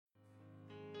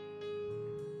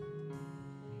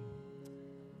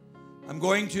I'm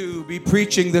going to be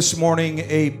preaching this morning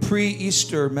a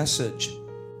pre-Easter message.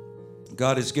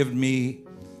 God has given me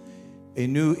a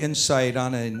new insight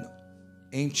on an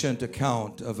ancient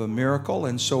account of a miracle.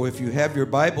 And so if you have your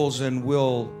Bibles and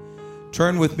will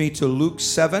turn with me to Luke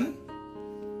 7.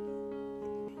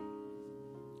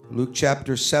 Luke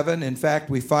chapter 7. In fact,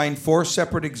 we find 4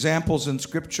 separate examples in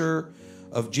Scripture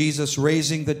of Jesus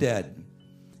raising the dead.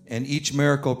 And each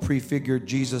miracle prefigured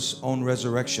Jesus' own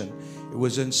resurrection. It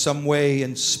was in some way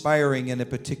inspiring in a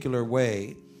particular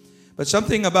way. But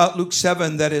something about Luke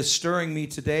 7 that is stirring me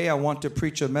today, I want to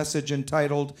preach a message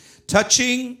entitled,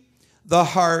 Touching the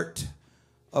Heart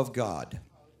of God.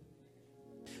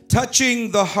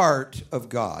 Touching the Heart of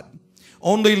God.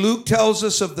 Only Luke tells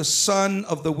us of the son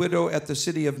of the widow at the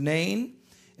city of Nain.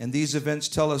 And these events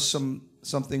tell us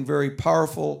something very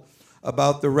powerful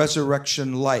about the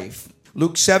resurrection life.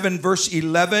 Luke 7, verse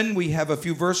 11, we have a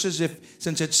few verses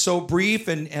since it's so brief,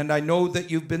 and I know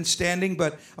that you've been standing,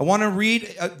 but I want to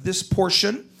read this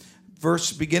portion,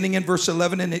 beginning in verse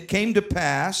 11. And it came to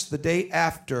pass the day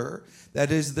after,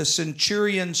 that is, the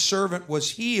centurion's servant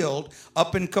was healed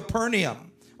up in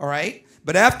Capernaum, all right?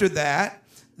 But after that,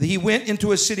 he went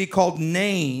into a city called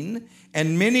Nain,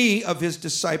 and many of his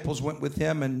disciples went with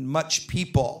him, and much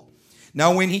people.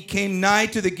 Now when he came nigh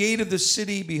to the gate of the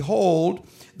city, behold,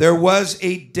 there was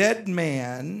a dead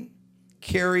man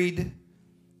carried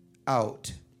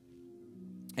out.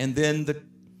 And then the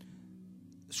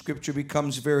scripture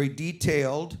becomes very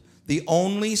detailed. The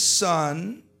only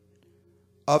son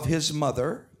of his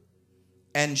mother,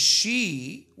 and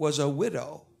she was a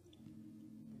widow.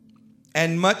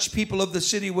 And much people of the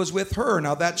city was with her.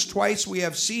 Now that's twice we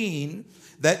have seen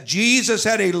that Jesus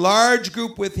had a large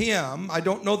group with him. I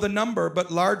don't know the number,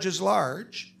 but large is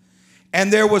large.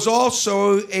 And there was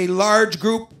also a large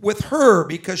group with her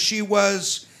because she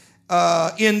was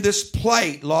in this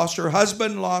plight. Lost her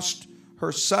husband, lost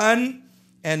her son,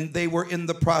 and they were in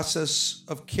the process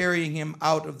of carrying him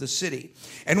out of the city.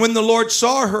 And when the Lord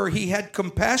saw her, he had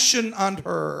compassion on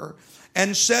her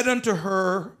and said unto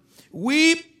her,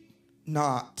 Weep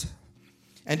not.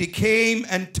 And he came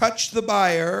and touched the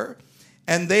bier,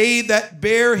 and they that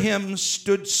bare him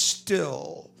stood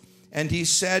still. And he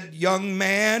said, Young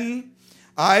man,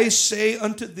 I say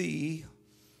unto thee,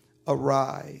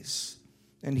 arise.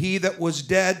 And he that was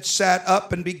dead sat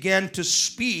up and began to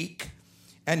speak,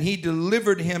 and he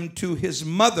delivered him to his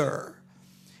mother.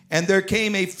 And there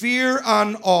came a fear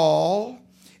on all,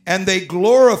 and they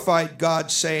glorified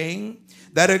God, saying,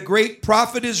 that a great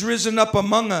prophet is risen up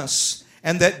among us,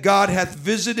 and that God hath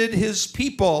visited his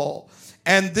people.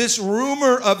 And this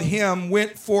rumor of him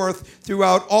went forth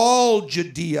throughout all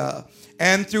Judea,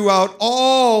 and throughout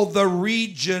all the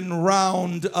region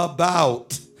round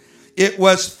about. It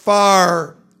was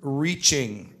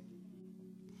far-reaching.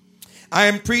 I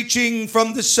am preaching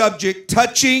from the subject,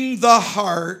 Touching the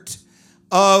Heart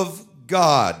of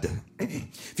God.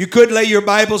 If you could lay your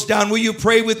Bibles down, will you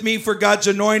pray with me for God's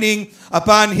anointing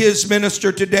upon his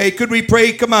minister today? Could we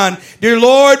pray? Come on. Dear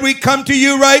Lord, we come to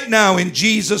you right now in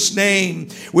Jesus' name.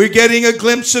 We're getting a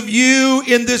glimpse of you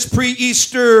in this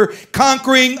pre-Easter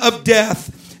conquering of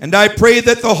death. And I pray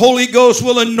that the Holy Ghost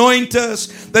will anoint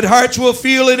us, that hearts will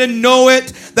feel it and know it,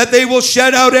 that they will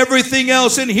shut out everything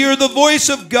else and hear the voice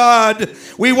of God.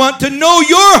 We want to know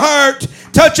your heart.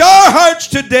 Touch our hearts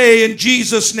today in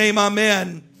Jesus' name.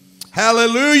 Amen.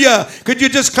 Hallelujah. Could you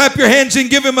just clap your hands and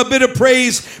give him a bit of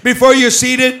praise before you're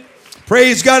seated?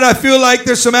 Praise God. I feel like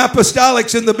there's some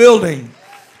apostolics in the building.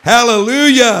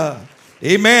 Hallelujah.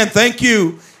 Amen. Thank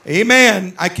you.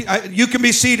 Amen. You can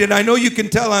be seated. I know you can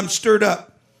tell I'm stirred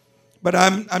up, but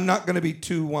I'm not going to be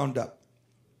too wound up.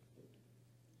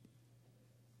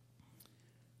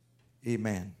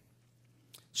 Amen.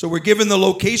 So we're given the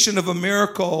location of a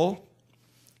miracle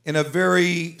in a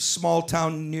very small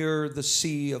town near the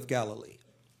Sea of Galilee.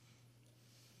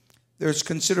 There's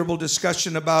considerable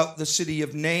discussion about the city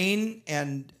of Nain,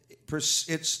 and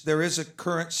there is a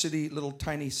current city, little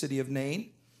tiny city of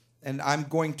Nain, and I'm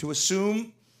going to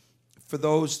assume, for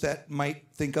those that might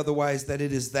think otherwise, that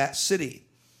it is that city.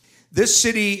 This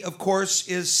city, of course,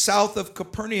 is south of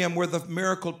Capernaum, where the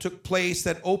miracle took place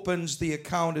that opens the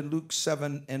account in Luke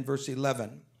 7 and verse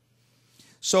 11.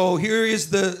 So here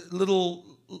is the little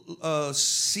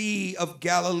Sea of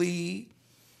Galilee,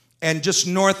 and just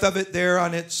north of it there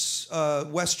on its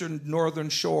western northern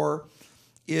shore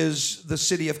is the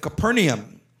city of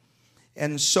Capernaum.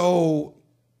 And so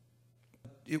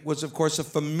it was, of course, a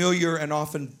familiar and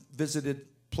often visited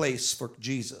place for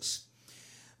Jesus.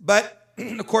 But,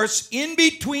 of course, in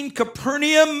between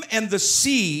Capernaum and the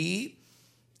sea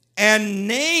and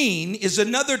Nain is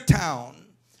another town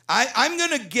I'm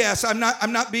going to guess. I'm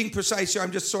not being precise here.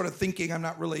 I'm just sort of thinking. I'm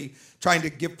not really trying to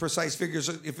give precise figures.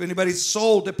 If anybody's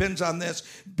soul depends on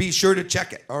this, be sure to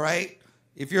check it, all right?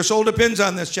 If your soul depends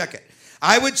on this, check it.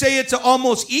 I would say it's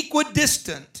almost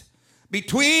equidistant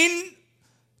between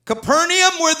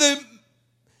Capernaum, where the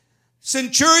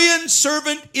centurion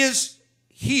servant is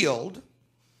healed,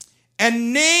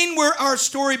 and Nain, where our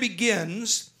story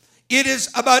begins. It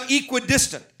is about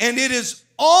equidistant, and it is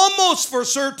almost for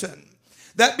certain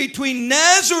that between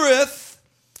Nazareth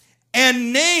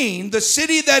and Nain, the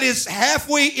city that is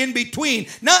halfway in between,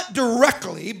 not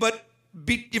directly, but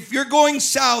if you're going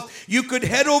south, you could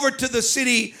head over to the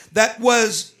city that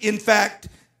was, in fact,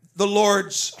 the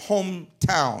Lord's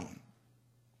hometown,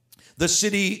 the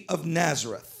city of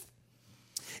Nazareth.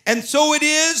 And so it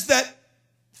is that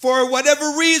for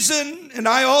whatever reason, and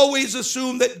I always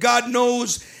assume that God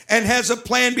knows and has a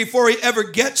plan before he ever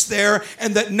gets there,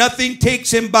 and that nothing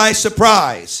takes him by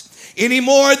surprise. Any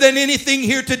more than anything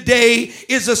here today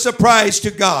is a surprise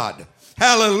to God.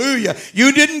 Hallelujah.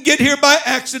 You didn't get here by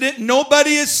accident.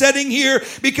 Nobody is sitting here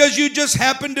because you just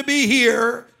happened to be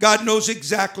here. God knows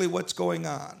exactly what's going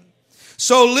on.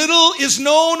 So little is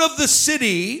known of the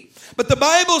city, but the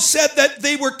Bible said that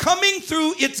they were coming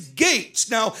through its gates.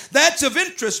 Now, that's of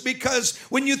interest because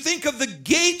when you think of the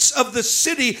gates of the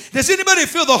city, does anybody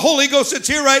feel the Holy Ghost that's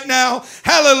here right now?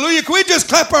 Hallelujah. Can we just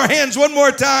clap our hands one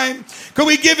more time? Can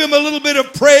we give him a little bit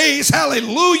of praise?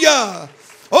 Hallelujah.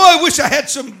 Oh, I wish I had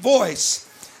some voice.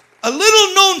 A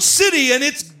little known city and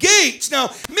its gates. Now,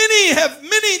 many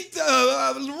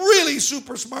really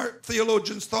super smart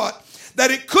theologians thought that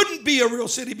it couldn't be a real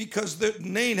city because the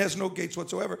Nain has no gates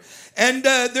whatsoever. And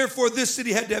therefore, this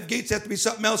city had to have gates, had to be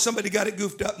something else. Somebody got it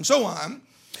goofed up and so on.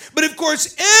 But of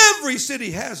course, every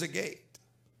city has a gate.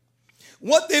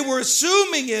 What they were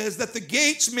assuming is that the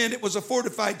gates meant it was a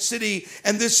fortified city,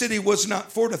 and this city was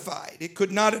not fortified. It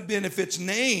could not have been if it's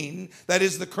Nain, that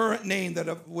is the current Nain that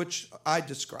of which I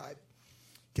described.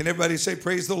 Can everybody say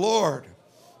praise the Lord?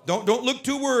 Don't look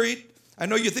too worried. I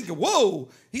know you're thinking, whoa,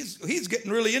 he's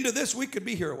getting really into this. We could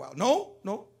be here a while.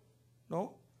 No.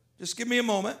 Just give me a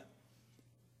moment.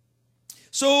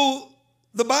 So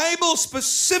the Bible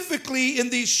specifically in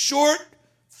these short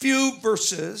few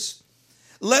verses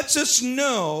lets us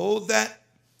know that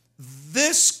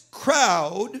this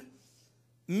crowd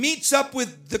meets up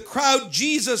with the crowd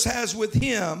Jesus has with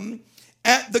him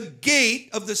at the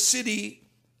gate of the city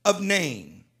of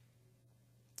Nain.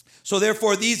 So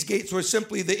therefore, these gates were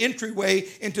simply the entryway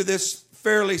into this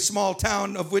fairly small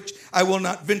town, of which I will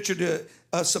not venture to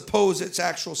suppose its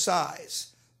actual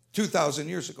size. 2,000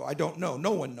 years ago, I don't know.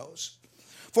 No one knows.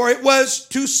 For it was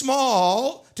too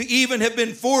small to even have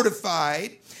been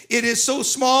fortified. It is so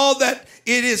small that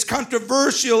it is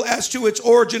controversial as to its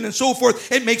origin and so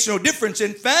forth. It makes no difference.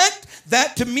 In fact,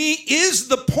 that to me is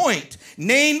the point.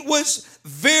 Nain was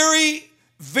very,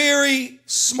 very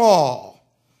small.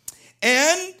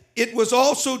 And it was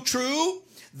also true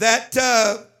that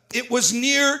it was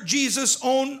near Jesus'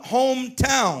 own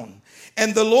hometown.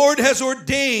 And the Lord has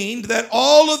ordained that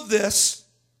all of this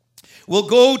will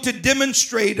go to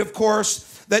demonstrate, of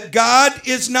course, that God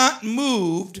is not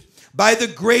moved by the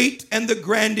great and the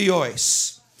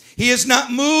grandiose. He is not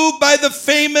moved by the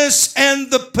famous and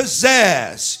the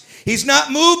pizzazz. He's not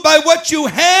moved by what you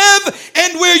have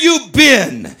and where you've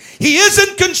been. He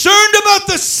isn't concerned about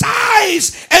the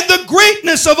size and the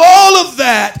greatness of all of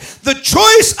that. The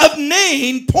choice of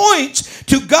Nain points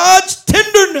to God's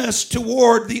tenderness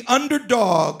toward the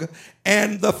underdog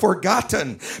and the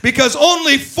forgotten. Because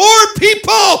only 4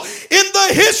 people in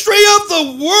the history of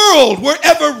the world were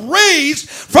ever raised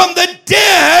from the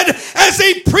dead as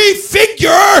a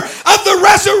prefigure of the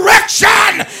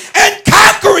resurrection and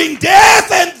conquering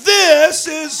death, and this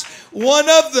is one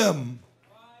of them.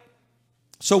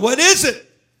 So what is it?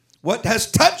 What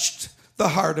has touched the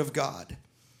heart of God?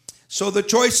 So the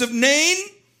choice of Nain,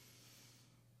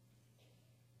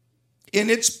 in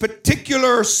its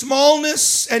particular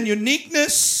smallness and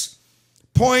uniqueness,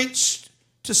 points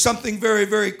to something very,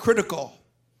 very critical,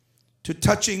 to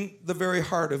touching the very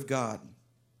heart of God.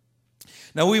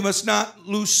 Now, we must not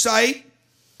lose sight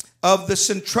of the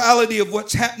centrality of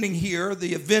what's happening here,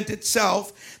 the event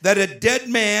itself, that a dead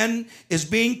man is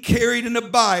being carried in a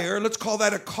bier. Let's call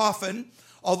that a coffin,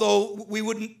 although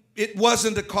it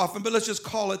wasn't a coffin, but let's just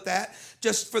call it that,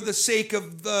 just for the sake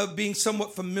of being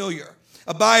somewhat familiar.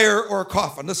 A bier or a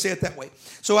coffin, let's say it that way.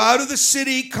 So out of the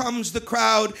city comes the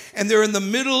crowd, and they're in the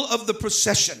middle of the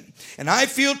procession. And I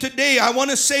feel today, I want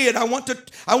to say it, I want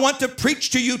to preach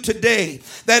to you today,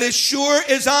 that as sure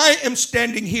as I am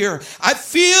standing here, I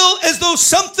feel as though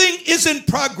something is in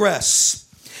progress.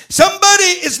 Somebody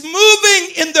is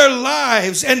moving in their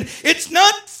lives, and it's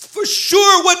not for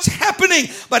sure what's happening,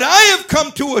 but I have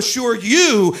come to assure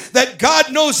you that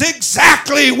God knows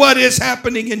exactly what is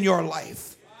happening in your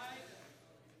life.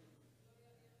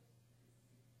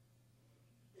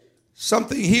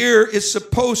 Something here is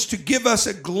supposed to give us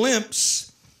a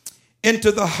glimpse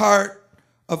into the heart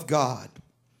of God,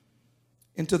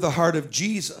 into the heart of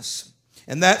Jesus.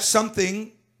 And that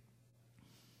something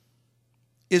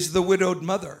is the widowed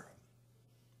mother.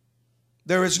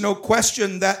 There is no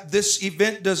question that this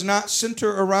event does not center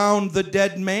around the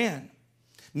dead man.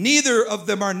 Neither of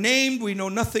them are named. We know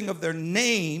nothing of their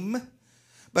name,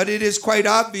 but it is quite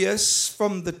obvious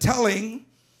from the telling,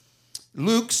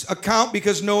 Luke's account,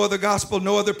 because no other gospel,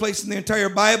 no other place in the entire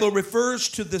Bible refers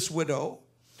to this widow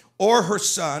or her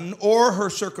son or her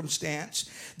circumstance.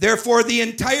 Therefore, the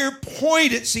entire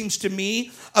point, it seems to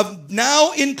me, of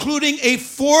now including a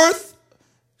fourth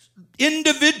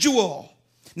individual.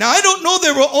 Now, I don't know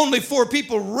there were only 4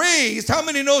 people raised. How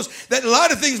many knows that a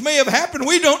lot of things may have happened?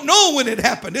 We don't know when it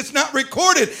happened. It's not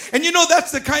recorded. And you know,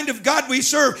 that's the kind of God we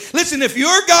serve. Listen, if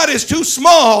your God is too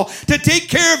small to take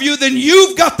care of you, then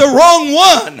you've got the wrong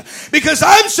one. Because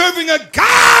I'm serving a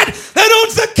God that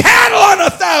owns the cattle on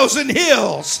 1,000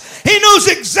 hills. He knows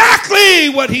exactly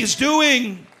what he's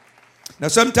doing. Now,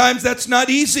 sometimes that's not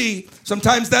easy.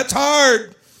 Sometimes that's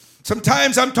hard.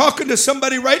 Sometimes I'm talking to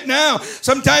somebody right now.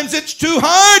 Sometimes it's too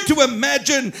hard to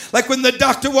imagine. Like when the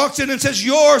doctor walks in and says,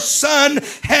 your son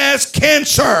has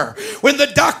cancer. When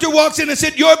the doctor walks in and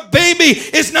said, your baby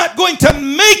is not going to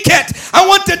make it. I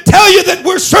want to tell you that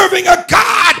we're serving a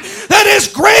God that is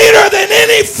greater than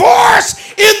any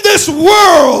force in this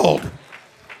world.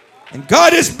 And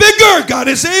God is bigger. God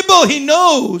is able. He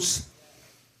knows.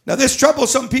 Now this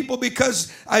troubles some people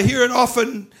because I hear it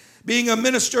often. Being a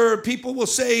minister, people will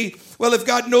say, well, if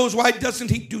God knows, why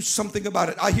doesn't he do something about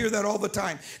it? I hear that all the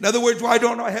time. In other words, why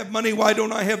don't I have money? Why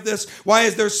don't I have this? Why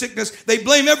is there sickness? They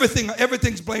blame everything.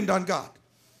 Everything's blamed on God.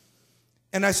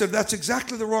 And I said, that's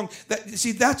exactly the wrong.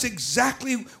 That's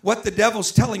exactly what the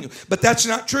devil's telling you. But that's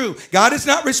not true. God is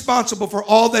not responsible for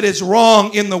all that is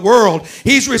wrong in the world.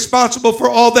 He's responsible for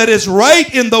all that is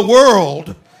right in the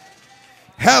world.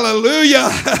 Hallelujah.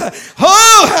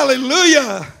 Oh,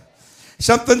 hallelujah.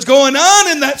 Something's going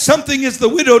on, and that something is the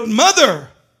widowed mother.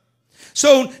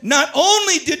 So not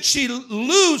only did she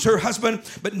lose her husband,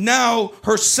 but now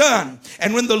her son.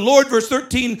 And when the Lord, verse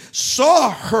 13,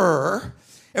 saw her,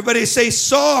 everybody say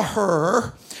saw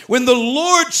her. When the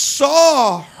Lord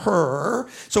saw her,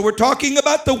 so we're talking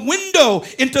about the window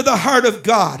into the heart of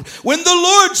God. When the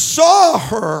Lord saw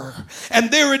her, and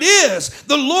there it is,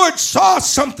 the Lord saw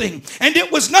something, and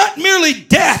it was not merely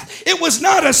death. It was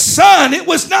not a son. It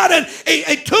was not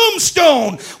a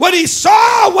tombstone. What he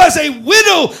saw was a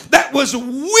widow that was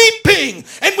weeping,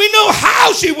 and we know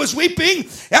how she was weeping.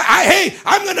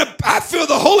 I feel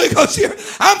the Holy Ghost here.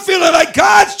 I'm feeling like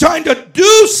God's trying to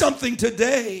do something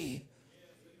today.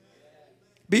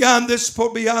 Beyond this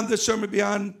sermon,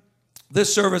 beyond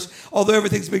this service, although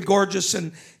everything's been gorgeous,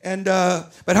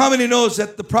 but how many knows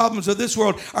that the problems of this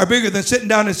world are bigger than sitting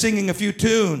down and singing a few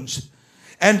tunes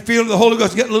and feeling the Holy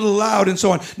Ghost get a little loud and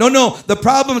so on? No, the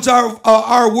problems of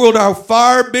our world are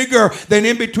far bigger than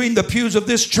in between the pews of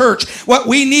this church. What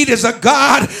we need is a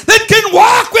God that can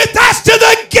walk with us to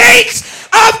the gates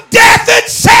of death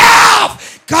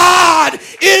itself. God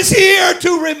is here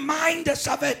to remind us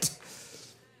of it.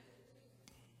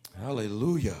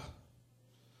 Hallelujah.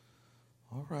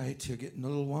 All right, you're getting a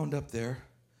little wound up there.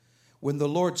 When the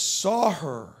Lord saw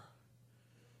her.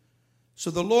 So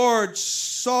the Lord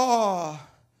saw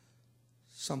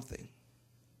something.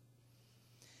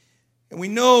 And we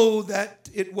know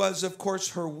that it was, of course,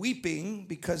 her weeping,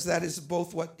 because that is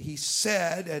both what he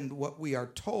said and what we are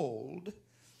told.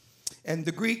 And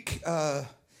the Greek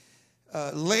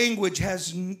language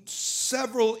has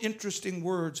several interesting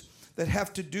words that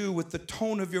have to do with the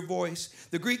tone of your voice.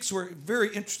 The Greeks were very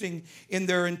interesting in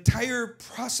their entire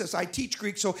process. I teach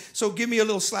Greek, so give me a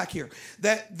little slack here.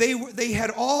 That they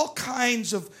had all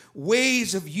kinds of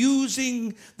ways of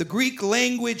using the Greek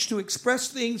language to express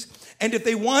things. And if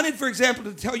they wanted, for example,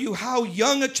 to tell you how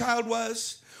young a child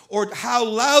was, or how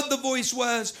loud the voice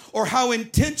was, or how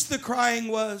intense the crying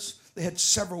was, they had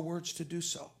several words to do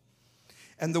so.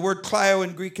 And the word kleio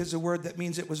in Greek is a word that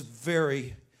means it was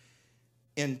very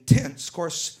intense, of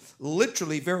course,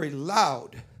 literally very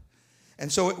loud.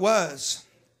 And so it was.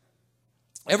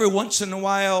 Every once in a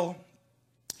while,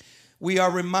 we are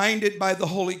reminded by the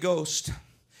Holy Ghost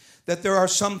that there are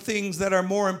some things that are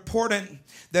more important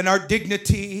than our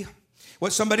dignity,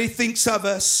 what somebody thinks of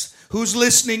us, who's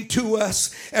listening to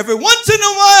us. Every once in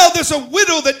a while, there's a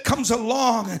widow that comes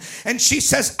along and she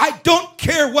says, I don't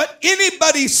care what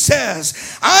anybody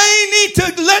says. I need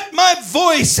to let my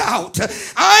voice out.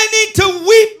 I need to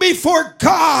weep before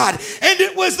God. And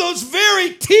it was those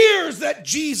very tears that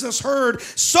Jesus heard,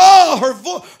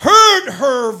 heard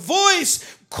her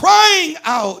voice crying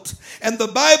out. And the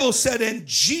Bible said, and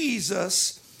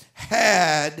Jesus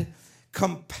had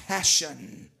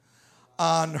compassion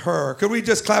on her. Could we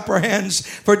just clap our hands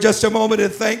for just a moment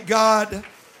and thank God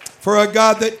for a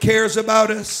God that cares about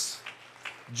us?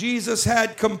 Jesus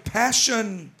had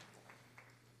compassion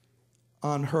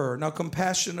on her. Now,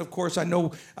 compassion, of course, I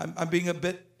know I'm being a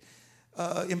bit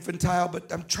infantile,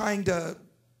 but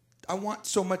I want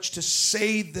so much to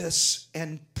say this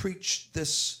and preach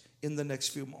this in the next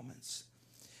few moments.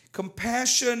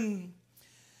 Compassion,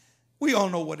 we all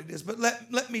know what it is, but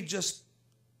let me just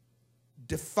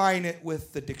define it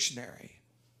with the dictionary.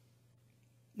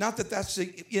 Not that that's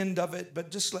the end of it, but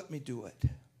just let me do it.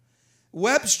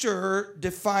 Webster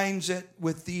defines it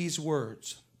with these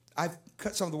words. I've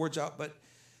cut some of the words out, but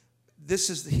this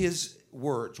is his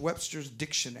words, Webster's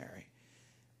dictionary.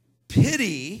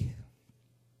 Pity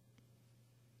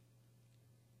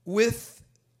with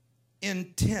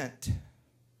intent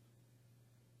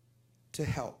to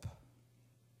help.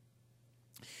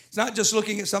 It's not just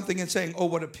looking at something and saying, oh,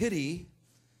 what a pity.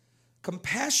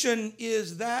 Compassion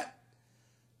is that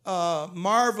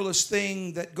marvelous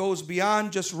thing that goes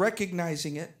beyond just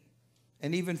recognizing it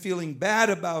and even feeling bad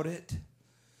about it,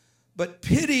 but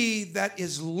pity that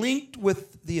is linked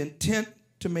with the intent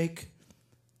to make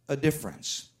a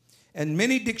difference. And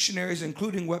many dictionaries,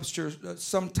 including Webster,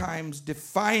 sometimes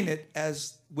define it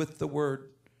as with the word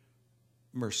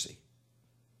mercy.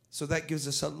 So that gives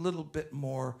us a little bit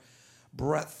more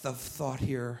breadth of thought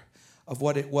here of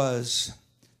what it was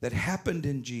that happened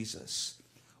in Jesus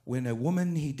when a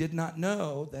woman he did not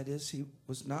know, that is, he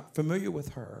was not familiar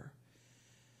with her,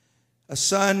 a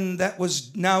son that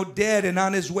was now dead and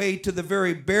on his way to the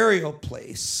very burial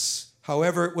place.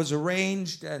 However it was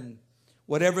arranged and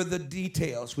whatever the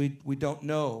details, we don't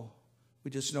know.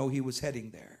 We just know he was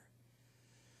heading there.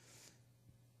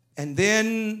 And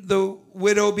then the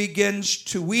widow begins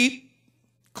to weep.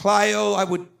 Clio, I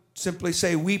would simply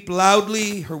say, weep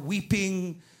loudly. Her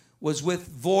weeping was with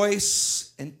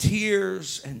voice and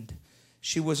tears, and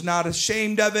she was not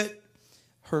ashamed of it,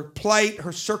 her plight,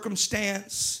 her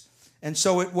circumstance. And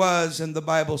so it was, and the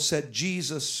Bible said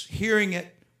Jesus, hearing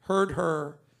it, heard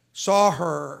her, saw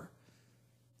her,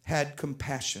 had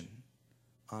compassion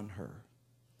on her.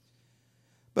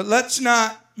 But let's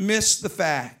not miss the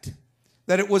fact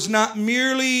that it was not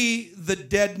merely the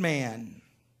dead man.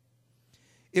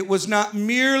 It was not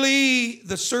merely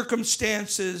the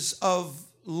circumstances of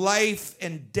life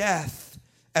and death,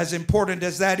 as important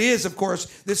as that is. Of course,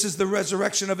 this is the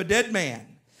resurrection of a dead man.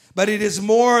 But it is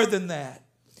more than that.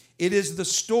 It is the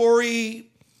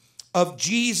story of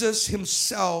Jesus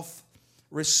himself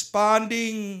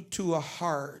responding to a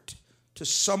heart, to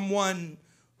someone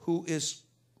who is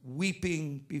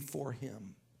weeping before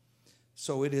him.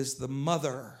 So it is the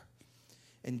mother.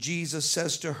 And Jesus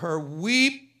says to her,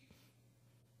 weep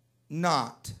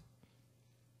not.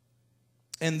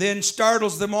 And then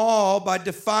startles them all by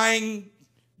defying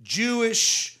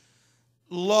Jewish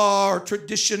law or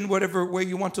tradition, whatever way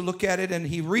you want to look at it. And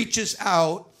he reaches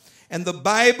out. And the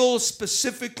Bible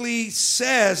specifically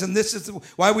says, and this is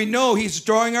why we know he's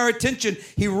drawing our attention,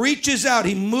 he reaches out,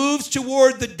 he moves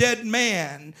toward the dead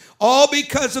man, all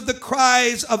because of the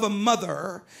cries of a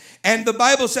mother. And the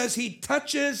Bible says he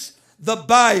touches the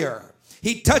bier.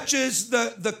 He touches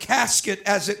the casket,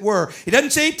 as it were. It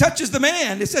doesn't say he touches the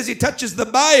man. It says he touches the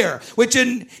bier, which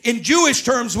in Jewish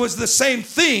terms was the same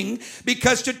thing,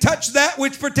 because to touch that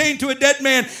which pertained to a dead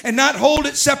man and not hold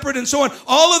it separate and so on,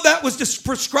 all of that was just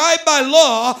prescribed by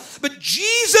law. But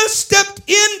Jesus stepped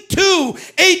into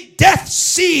a death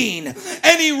scene,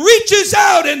 and he reaches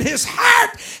out, and his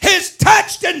heart is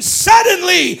touched, and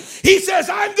suddenly he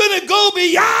says, I'm going to go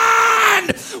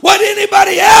beyond what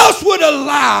anybody else would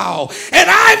allow. And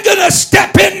I'm going to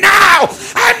step in now.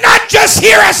 I'm not just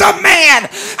here as a man.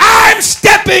 I'm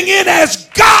stepping in as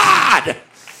God.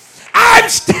 I'm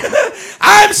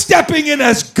stepping in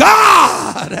as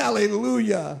God.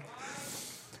 Hallelujah.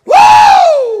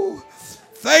 Woo!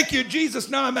 Thank you, Jesus.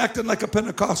 Now I'm acting like a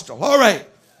Pentecostal. All right.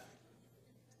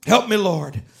 Help me,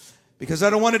 Lord. Because I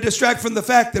don't want to distract from the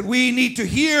fact that we need to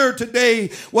hear today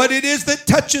what it is that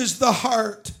touches the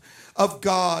heart of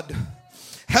God.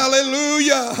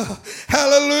 Hallelujah.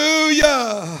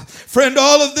 Hallelujah. Friend,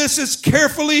 all of this is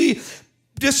carefully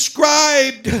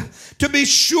described to be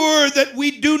sure that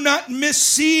we do not miss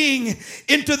seeing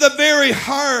into the very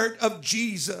heart of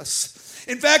Jesus.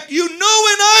 In fact, you know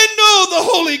and I know the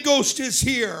Holy Ghost is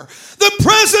here. The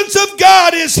presence of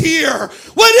God is here.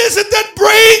 What is it that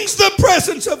brings the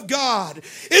presence of God?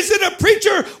 Is it a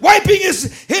preacher wiping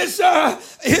his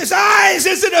eyes?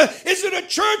 Is it a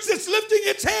church that's lifting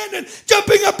its hand and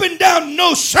jumping up and down?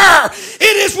 No, sir.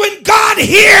 It is when God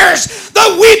hears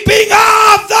the weeping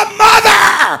of the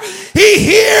mother. He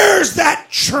hears that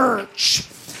church.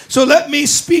 So let me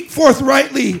speak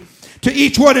forthrightly to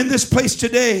each one in this place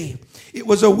today. It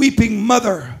was a weeping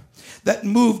mother that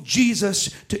moved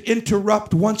Jesus to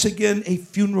interrupt once again a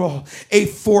funeral a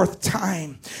fourth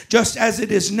time. Just as it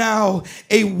is now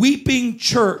a weeping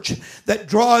church that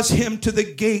draws him to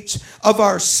the gates of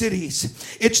our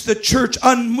cities. It's the church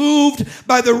unmoved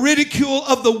by the ridicule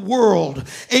of the world.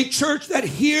 A church that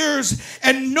hears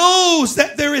and knows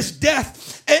that there is death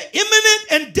imminent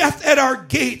and death at our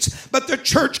gates, but the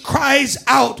church cries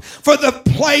out for the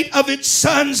plight of its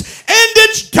sons and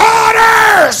its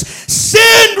daughters.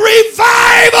 Send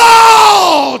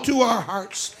revival to our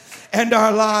hearts and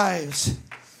our lives.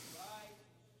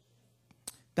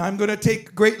 Now I'm going to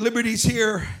take great liberties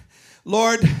here,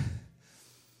 Lord.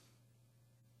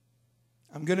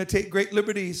 I'm going to take great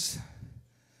liberties.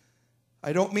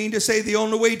 I don't mean to say the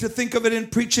only way to think of it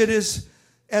and preach it is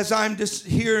as I'm just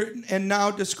here and now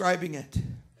describing it,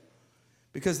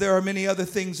 because there are many other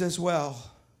things as well.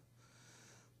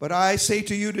 But I say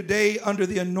to you today, under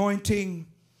the anointing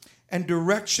and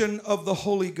direction of the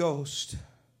Holy Ghost,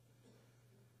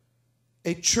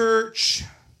 a church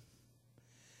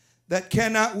that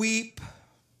cannot weep,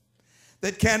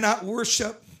 that cannot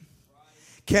worship,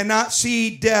 cannot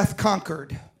see death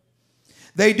conquered.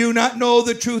 They do not know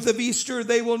the truth of Easter.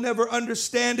 They will never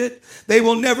understand it. They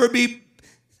will never be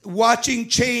watching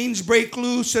chains break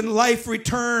loose and life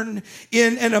return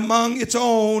in and among its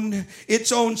own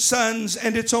sons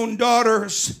and its own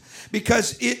daughters,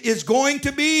 because it is going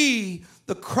to be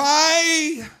the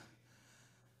cry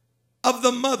of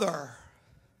the mother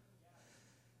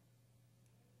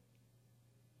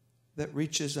that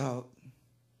reaches out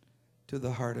to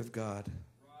the heart of God.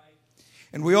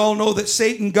 And we all know that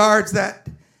Satan guards that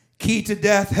key to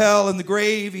death, hell, and the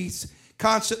grave. He's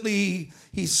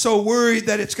so worried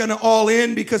that it's going to all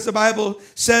end, because the Bible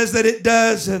says that it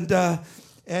does.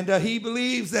 And he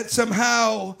believes that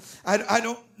somehow, I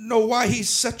don't know why he's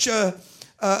such a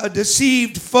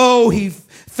deceived foe. He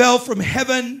fell from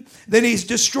heaven, then he's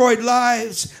destroyed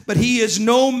lives. But he is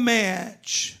no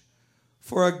match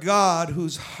for a God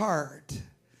whose heart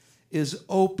is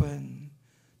open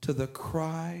to the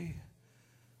cry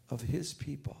of his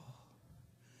people.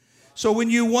 So when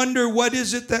you wonder what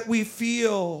is it that we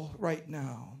feel right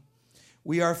now,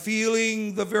 we are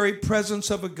feeling the very presence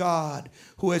of a God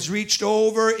who has reached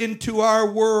over into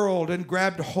our world and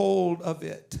grabbed hold of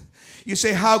it. You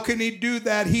say, how can he do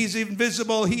that? He's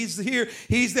invisible. He's here.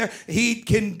 He's there. He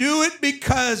can do it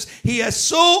because he has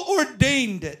so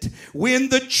ordained it. When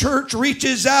the church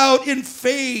reaches out in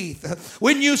faith,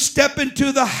 when you step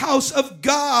into the house of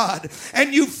God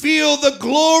and you feel the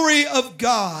glory of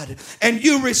God and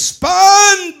you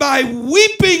respond by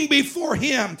weeping before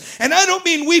him. And I don't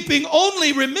mean weeping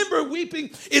only. Remember, weeping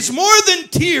is more than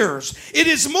tears. It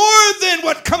is more than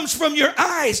what comes from your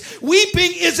eyes.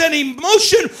 Weeping is an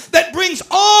emotion that brings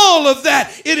all of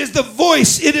that. It is the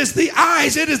voice, it is the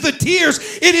eyes, it is the tears,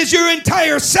 it is your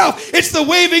entire self. It's the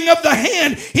waving of the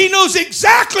hand. He knows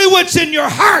exactly what's in your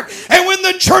heart. And when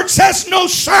the church says, no,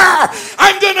 sir,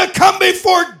 I'm going to come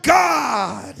before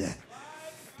God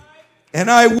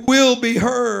and I will be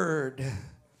heard.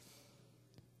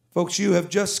 Folks, you have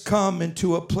just come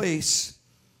into a place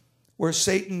where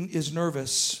Satan is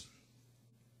nervous.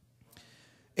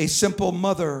 A simple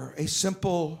mother, a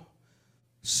simple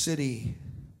city.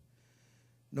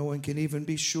 No one can even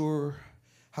be sure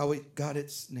how it got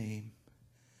its name.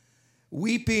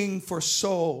 Weeping for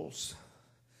souls.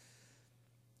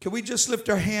 Can we just lift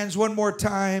our hands one more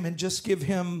time and just give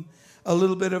him a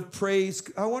little bit of praise?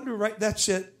 I wonder, right, that's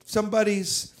it.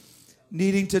 Somebody's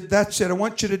needing to, that's it. I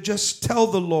want you to just tell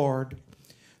the Lord,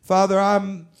 Father,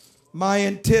 my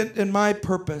intent and my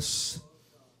purpose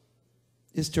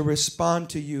is to respond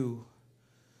to you.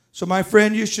 So my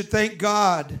friend, you should thank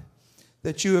God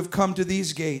that you have come to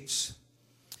these gates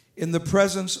in the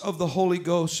presence of the Holy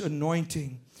Ghost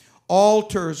anointing.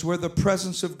 Altars where the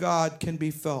presence of God can be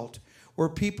felt, where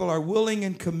people are willing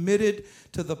and committed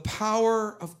to the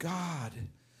power of God,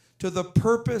 to the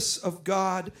purpose of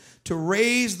God, to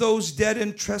raise those dead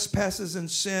in trespasses and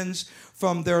sins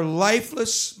from their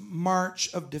lifeless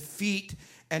march of defeat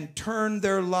and turn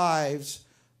their lives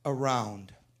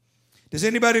around. Does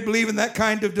anybody believe in that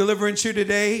kind of deliverance here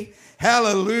today?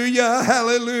 Hallelujah,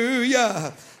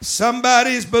 hallelujah.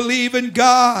 Somebody's believing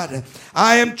God.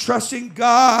 I am trusting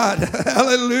God.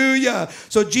 Hallelujah.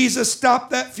 So Jesus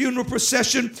stopped that funeral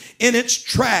procession in its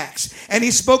tracks, and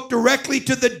he spoke directly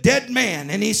to the dead man,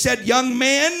 and he said, "Young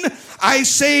man, I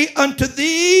say unto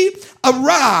thee,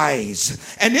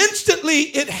 arise." And instantly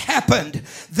it happened.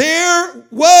 There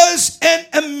was an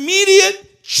immediate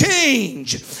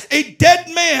change. A dead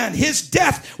man, his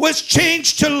death was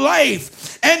changed to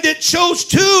life. And it shows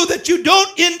too that you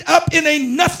don't end up in a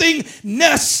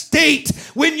nothingness state.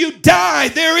 When you die,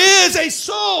 there is a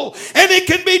soul, and it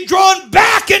can be drawn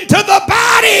back into the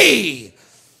body.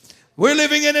 We're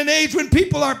living in an age when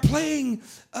people are playing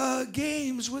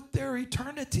games with their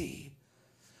eternity.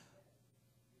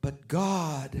 But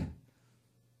God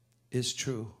is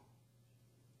true.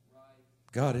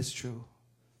 God is true.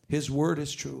 His word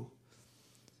is true.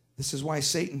 This is why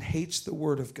Satan hates the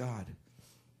word of God.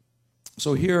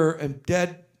 So here, a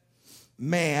dead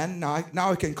man, now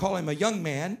I can call him a young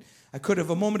man. I could have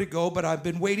a moment ago, but I've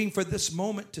been waiting for this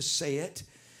moment to say it.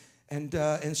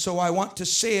 And so I want to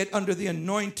say it under the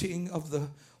anointing of the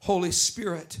Holy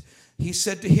Spirit. He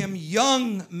said to him,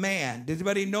 "Young man." Did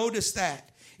anybody notice that?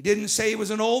 He didn't say he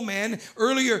was an old man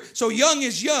earlier. So young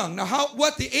is young. Now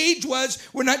what the age was,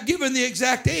 we're not given the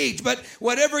exact age. But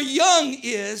whatever young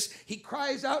is, he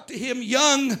cries out to him,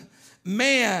 "Young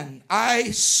man, I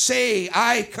say,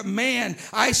 I command,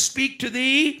 I speak to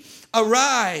thee,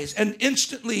 arise." And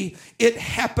instantly it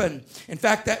happened. In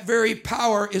fact, that very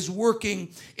power is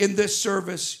working in this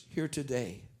service here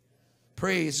today.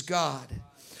 Praise God.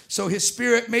 So his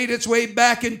spirit made its way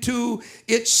back into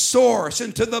its source,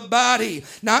 into the body,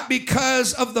 not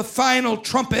because of the final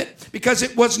trumpet, because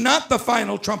it was not the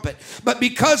final trumpet, but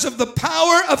because of the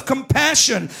power of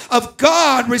compassion of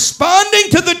God responding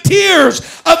to the tears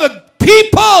of a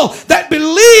people that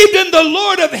believed in the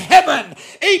Lord of heaven,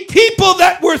 a people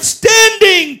that were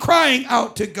standing crying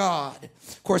out to God.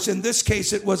 Of course, in this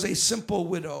case, it was a simple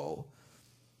widow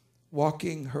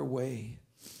walking her way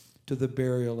to the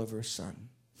burial of her son.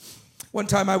 One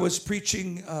time I was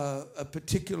preaching a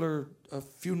particular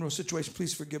funeral situation.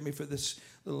 Please forgive me for this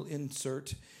little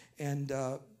insert. And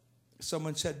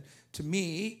someone said to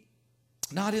me,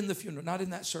 not in the funeral, not in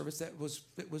that service, it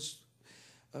was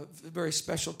a very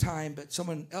special time, but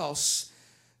someone else,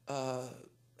 a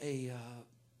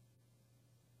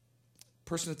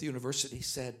person at the university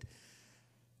said,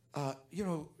 "You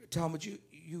know, Talmud,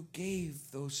 you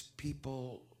gave those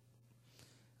people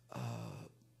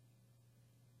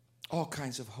all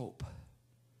kinds of hope.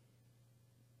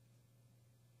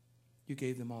 You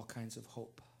gave them all kinds of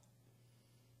hope."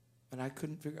 And I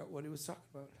couldn't figure out what he was talking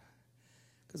about,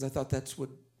 because I thought that's what,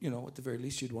 at the very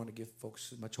least, you'd want to give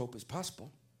folks as much hope as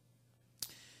possible.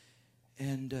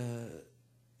 And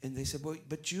they said, "Well,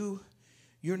 but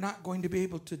you're not going to be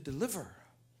able to deliver.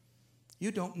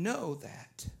 You don't know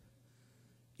that.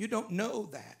 You don't know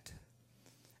that."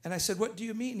 And I said, "What do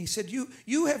you mean?" He said,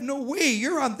 you have no way.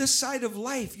 You're on this side of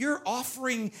life. You're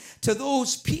offering to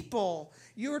those people.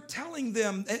 You're telling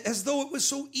them as though it was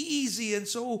so easy and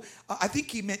so, I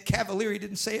think he meant cavalier. He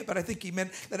didn't say it, but I think he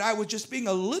meant that I was just being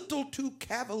a little too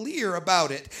cavalier about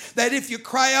it. That if you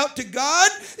cry out to God,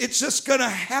 it's just going to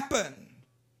happen.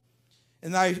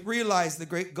 And I realized the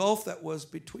great gulf that was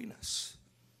between us.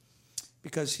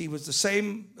 Because he was the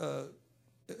same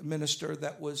minister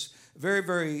that was very,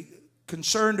 very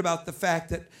concerned about the fact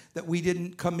that we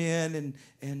didn't come in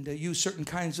and use certain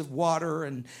kinds of water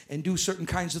and do certain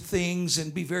kinds of things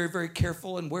and be very, very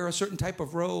careful and wear a certain type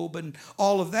of robe and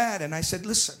all of that. And I said,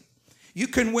 "Listen, you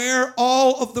can wear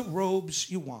all of the robes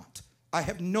you want. I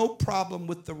have no problem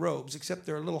with the robes, except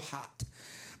they're a little hot.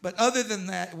 But other than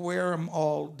that, wear them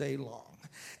all day long.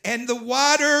 And the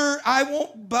water, I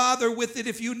won't bother with it.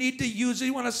 If you need to use it,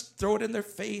 you want to throw it in their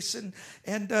face." And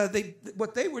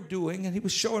what they were doing, and he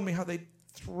was showing me how they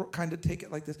kind of take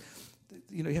it like this.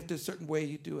 You have to, a certain way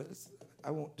you do it.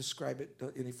 I won't describe it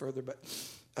any further, but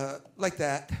like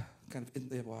that, kind of in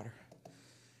the water.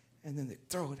 And then they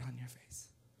throw it on your face.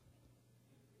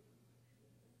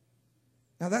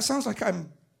 Now that sounds like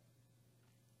I'm...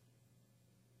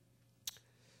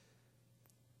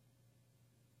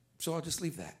 So I'll just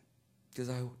leave that, because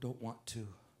I don't want to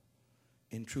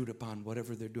intrude upon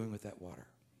whatever they're doing with that water.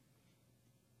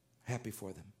 Happy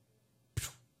for them.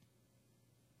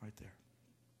 Right there.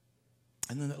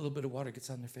 And then that little bit of water gets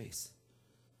on their face.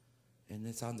 And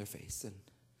it's on their face.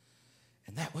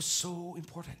 And that was so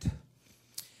important.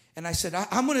 And I said,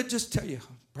 I'm going to just tell you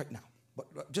right now,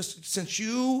 but just since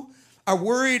you are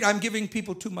worried I'm giving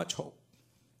people too much hope.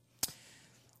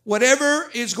 whatever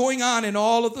is going on in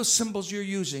all of the symbols you're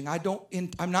using,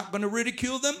 I'm not going to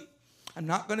ridicule them. I'm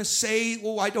not going to say,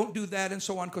 oh, I don't do that and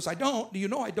so on, because I don't. You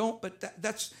know I don't, but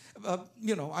that's,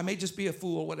 I may just be a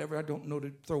fool, whatever. I don't know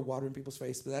to throw water in people's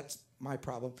face, but that's my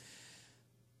problem.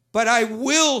 But I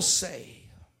will say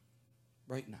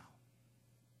right now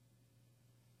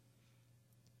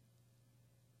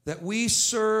that we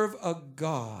serve a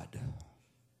God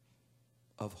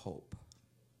of hope.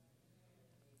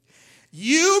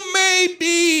 You may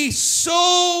be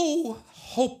so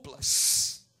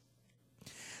hopeless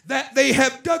that they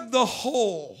have dug the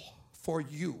hole for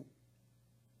you.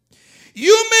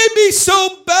 You may be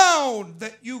so bound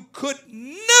that you could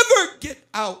never get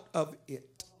out of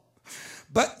it.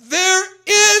 But there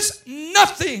is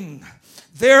nothing.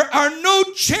 There are no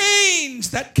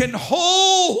chains that can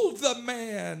hold the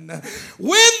man.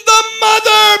 When the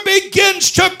mother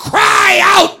begins to cry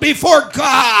out before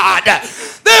God,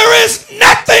 there is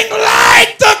nothing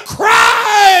like the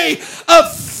cry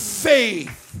of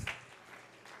faith.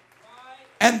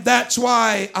 And that's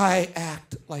why I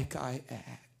act like I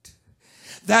act.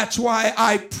 That's why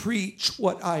I preach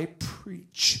what I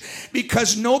preach.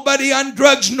 Because nobody on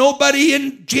drugs, nobody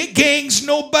in gangs,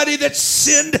 nobody that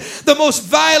sinned the most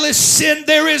vilest sin,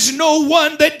 there is no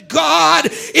one that God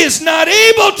is not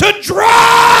able to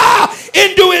draw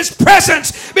into his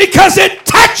presence, because it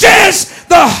touches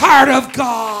the heart of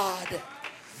God.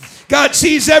 God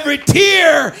sees every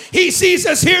tear. He sees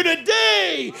us here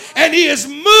today, and he is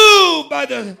moved by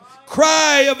the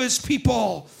cry of his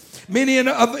people. Many in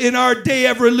our day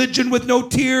have religion with no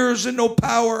tears and no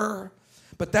power.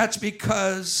 But that's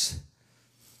because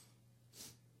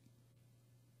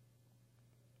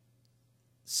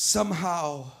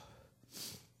somehow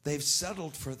they've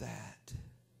settled for that.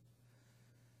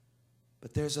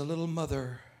 But there's a little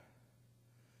mother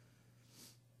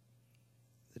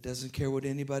that doesn't care what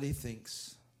anybody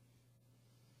thinks,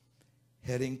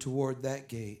 heading toward that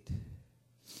gate.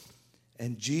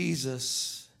 And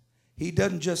Jesus, he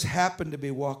doesn't just happen to be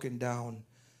walking down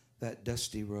that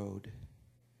dusty road.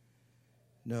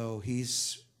 No,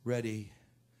 he's ready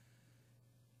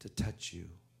to touch you.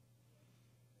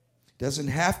 Doesn't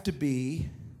have to be.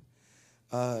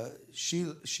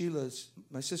 Sheila's,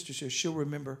 my sister says, she'll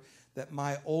remember that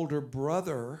my older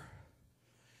brother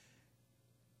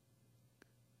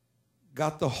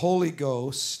got the Holy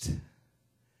Ghost.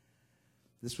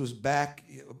 This was back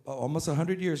almost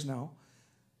 100 years now.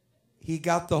 He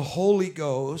got the Holy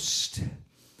Ghost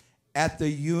at the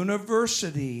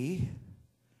university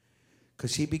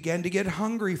because he began to get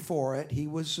hungry for it. He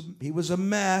was a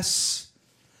mess.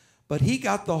 But he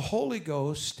got the Holy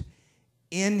Ghost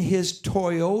in his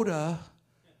Toyota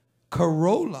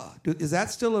Corolla. Is that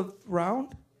still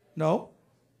around? No?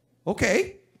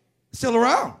 Okay. Still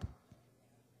around.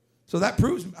 So that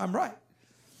proves I'm right.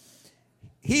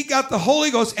 He got the Holy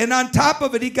Ghost, and on top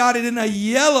of it, he got it in a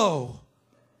yellow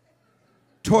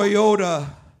Toyota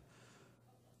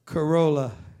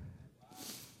Corolla.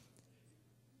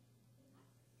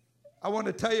 I want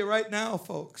to tell you right now,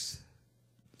 folks,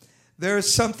 there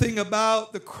is something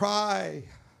about the cry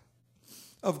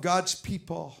of God's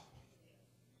people.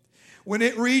 When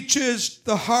it reaches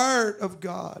the heart of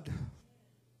God,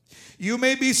 you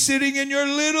may be sitting in your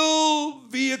little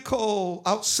vehicle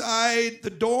outside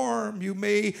the dorm. You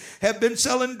may have been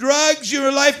selling drugs.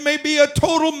 Your life may be a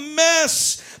total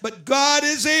mess. But God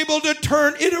is able to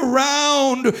turn it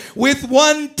around with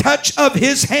one touch of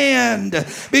his hand.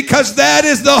 Because that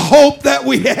is the hope that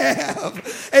we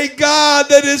have. A God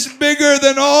that is bigger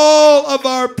than all of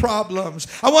our problems.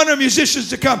 I want our musicians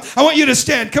to come. I want you to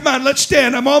stand. Come on, let's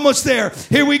stand. I'm almost there.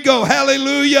 Here we go.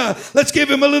 Hallelujah. Let's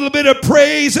give him a little bit of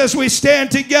praise as we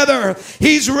stand together.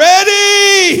 He's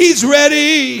ready. He's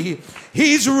ready.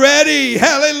 He's ready.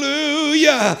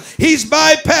 Hallelujah. He's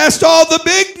bypassed all the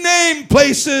big name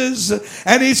places,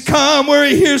 and he's come where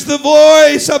he hears the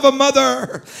voice of a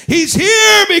mother. He's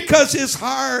here because his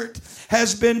heart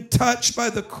has been touched by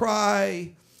the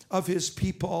cry of his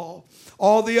people.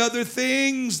 All the other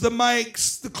things, the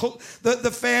mics, the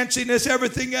fanciness,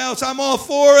 everything else, I'm all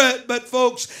for it. But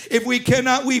folks, if we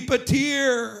cannot weep a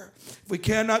tear, if we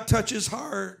cannot touch his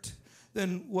heart,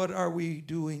 then what are we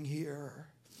doing here?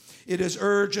 It is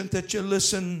urgent that you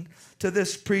listen to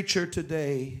this preacher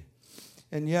today.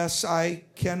 And yes, I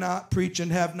cannot preach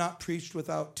and have not preached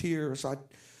without tears. I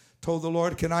told the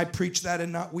Lord, can I preach that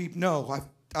and not weep? No,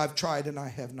 I've tried and I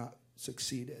have not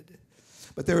succeeded.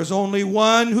 But there is only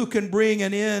one who can bring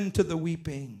an end to the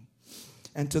weeping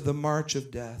and to the march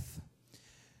of death.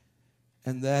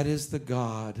 And that is the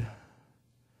God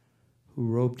who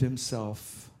robed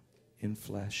himself in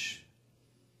flesh,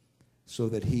 so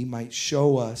that he might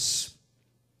show us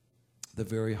the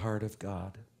very heart of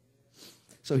God.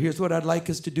 So here's what I'd like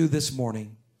us to do this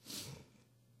morning.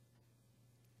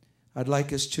 I'd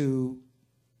like us to,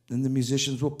 and the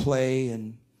musicians will play,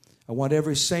 and I want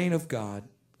every saint of God.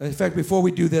 In fact, before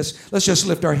we do this, let's just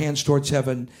lift our hands towards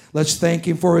heaven. Let's thank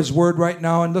him for his word right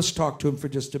now, and let's talk to him for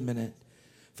just a minute.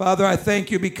 Father, I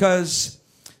thank you because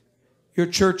your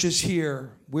church is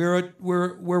here. We're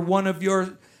one of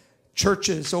your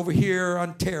churches over here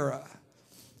on Terra.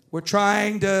 We're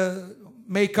trying to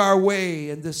make our way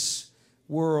in this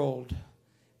world,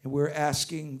 and we're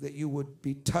asking that you would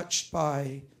be touched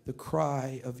by the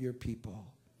cry of your people,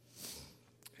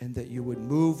 and that you would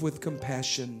move with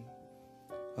compassion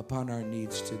upon our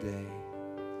needs today.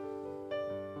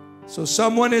 So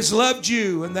someone has loved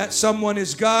you, and that someone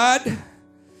is God,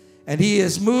 and he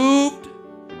is moved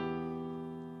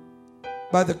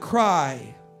by the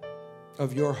cry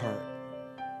of your heart.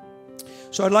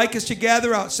 So I'd like us to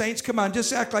gather out. Saints, come on,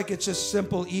 just act like it's just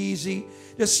simple, easy.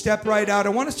 Just step right out. I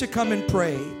want us to come and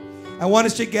pray. I want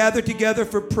us to gather together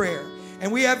for prayer.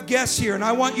 And we have guests here, and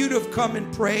I want you to come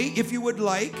and pray if you would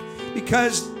like,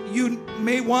 because you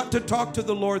may want to talk to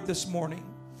the Lord this morning.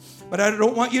 But I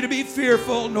don't want you to be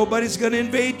fearful. Nobody's going to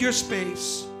invade your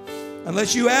space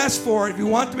unless you ask for it. If you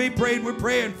want to be prayed, we're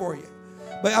praying for you.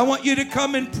 But I want you to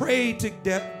come and pray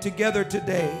together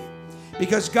today,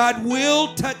 because God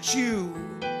will touch you.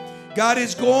 God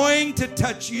is going to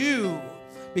touch you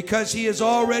because he has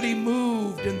already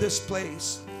moved in this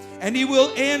place. And he will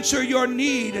answer your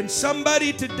need. And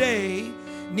somebody today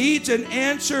needs an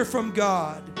answer from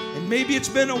God. And maybe it's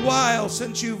been a while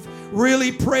since you've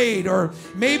really prayed. Or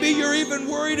maybe you're even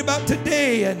worried about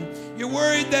today. And you're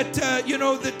worried that,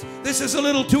 that this is a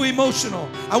little too emotional.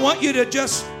 I want you to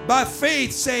just, by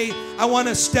faith, say, I want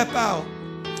to step out.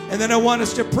 And then I want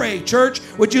us to pray. Church,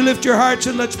 would you lift your hearts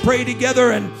and let's pray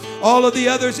together, and all of the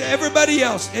others, everybody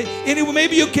else. Anyway,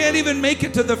 maybe you can't even make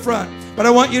it to the front, but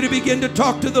I want you to begin to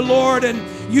talk to the Lord and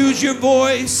use your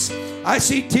voice. I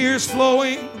see tears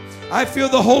flowing. I feel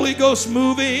the Holy Ghost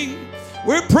moving.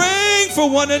 We're praying for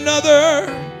one another.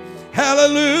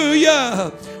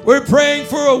 Hallelujah. We're praying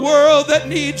for a world that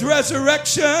needs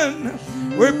resurrection.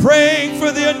 We're praying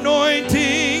for the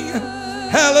anointing.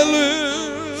 Hallelujah.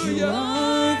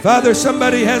 Father,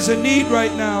 somebody has a need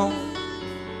right now.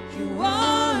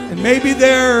 And maybe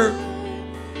they're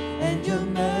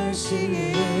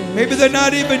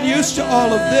not even used to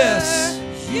all of this.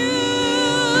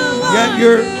 Yet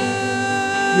you're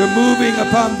moving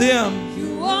upon them.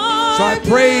 So I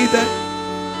pray that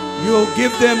you'll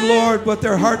give them, Lord, what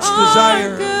their hearts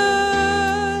desire.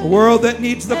 A world that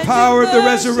needs the power of the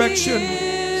resurrection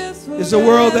is a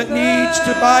world that needs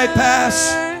to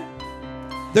bypass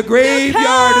the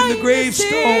graveyard and the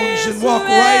gravestones and walk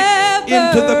right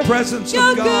into the presence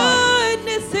of God.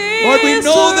 Lord, we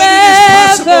know that it is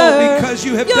possible because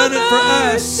you have done it for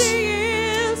us.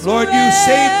 Lord, you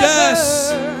saved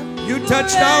us. You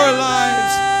touched our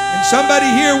lives. And somebody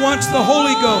here wants the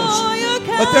Holy Ghost,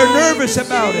 but they're nervous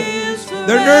about it.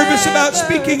 They're nervous about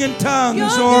speaking in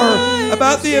tongues or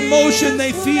about the emotion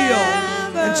they feel.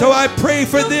 And so I pray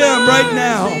for them right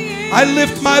now. I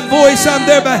lift my voice on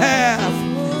their behalf.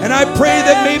 And I pray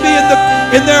that maybe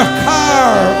in their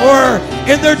car or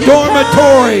in their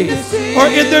dormitory or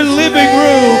in their living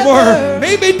room or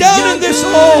maybe down in this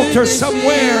altar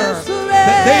somewhere,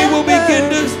 that they will begin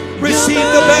to receive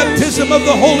the baptism of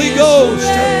the Holy Ghost.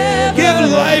 Give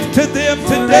life to them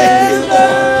today,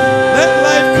 Lord. Let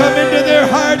life come into their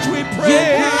hearts, we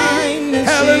pray.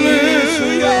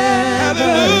 Hallelujah.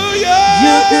 Hallelujah.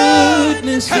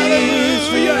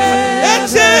 Hallelujah.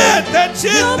 That's it. That's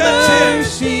it.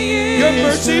 That's it. Your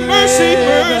mercy, mercy,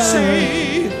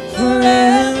 mercy.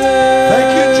 Thank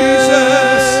you,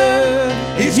 Jesus.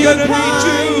 He's going to meet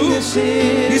you.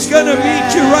 He's going to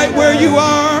meet you right where you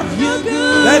are.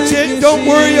 That's it. Don't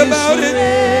worry about it.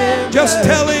 Just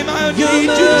tell him, I need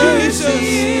you,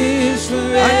 Jesus.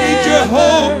 I need your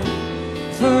hope.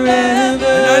 And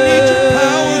I need your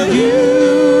power.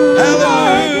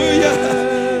 Hallelujah.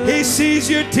 He sees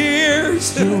your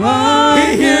tears. He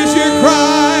hears your cry.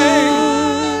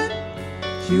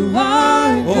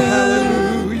 Oh,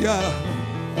 hallelujah.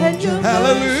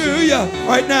 Hallelujah.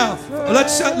 Right now,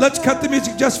 let's cut the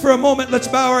music just for a moment. Let's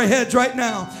bow our heads right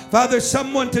now. Father,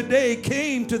 someone today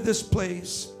came to this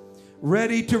place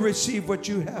ready to receive what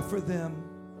you have for them.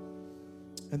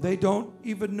 And they don't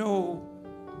even know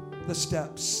the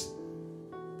steps.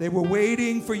 They were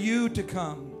waiting for you to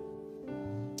come.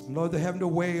 And Lord, they're having to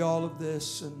weigh all of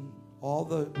this and all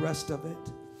the rest of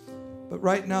it. But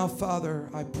right now, Father,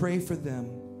 I pray for them.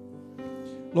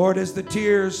 Lord, as the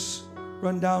tears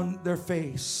run down their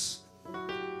face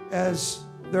as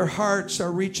their hearts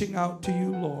are reaching out to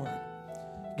you, Lord.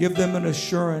 Give them an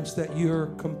assurance that your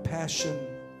compassion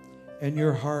and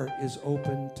your heart is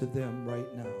open to them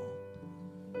right now.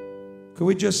 Could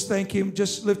we just thank him?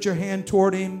 Just lift your hand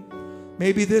toward him.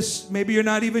 Maybe you're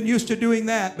not even used to doing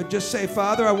that, but just say,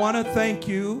 Father, I want to thank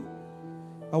you.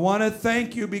 I want to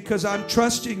thank you because I'm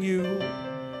trusting you.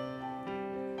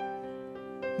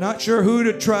 Not sure who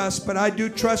to trust, but I do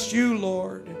trust you,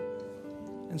 Lord.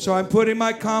 And so I'm putting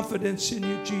my confidence in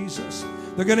you, Jesus.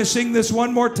 They're going to sing this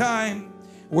one more time.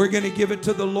 We're going to give it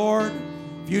to the Lord.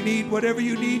 If you need whatever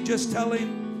you need, just tell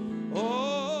him.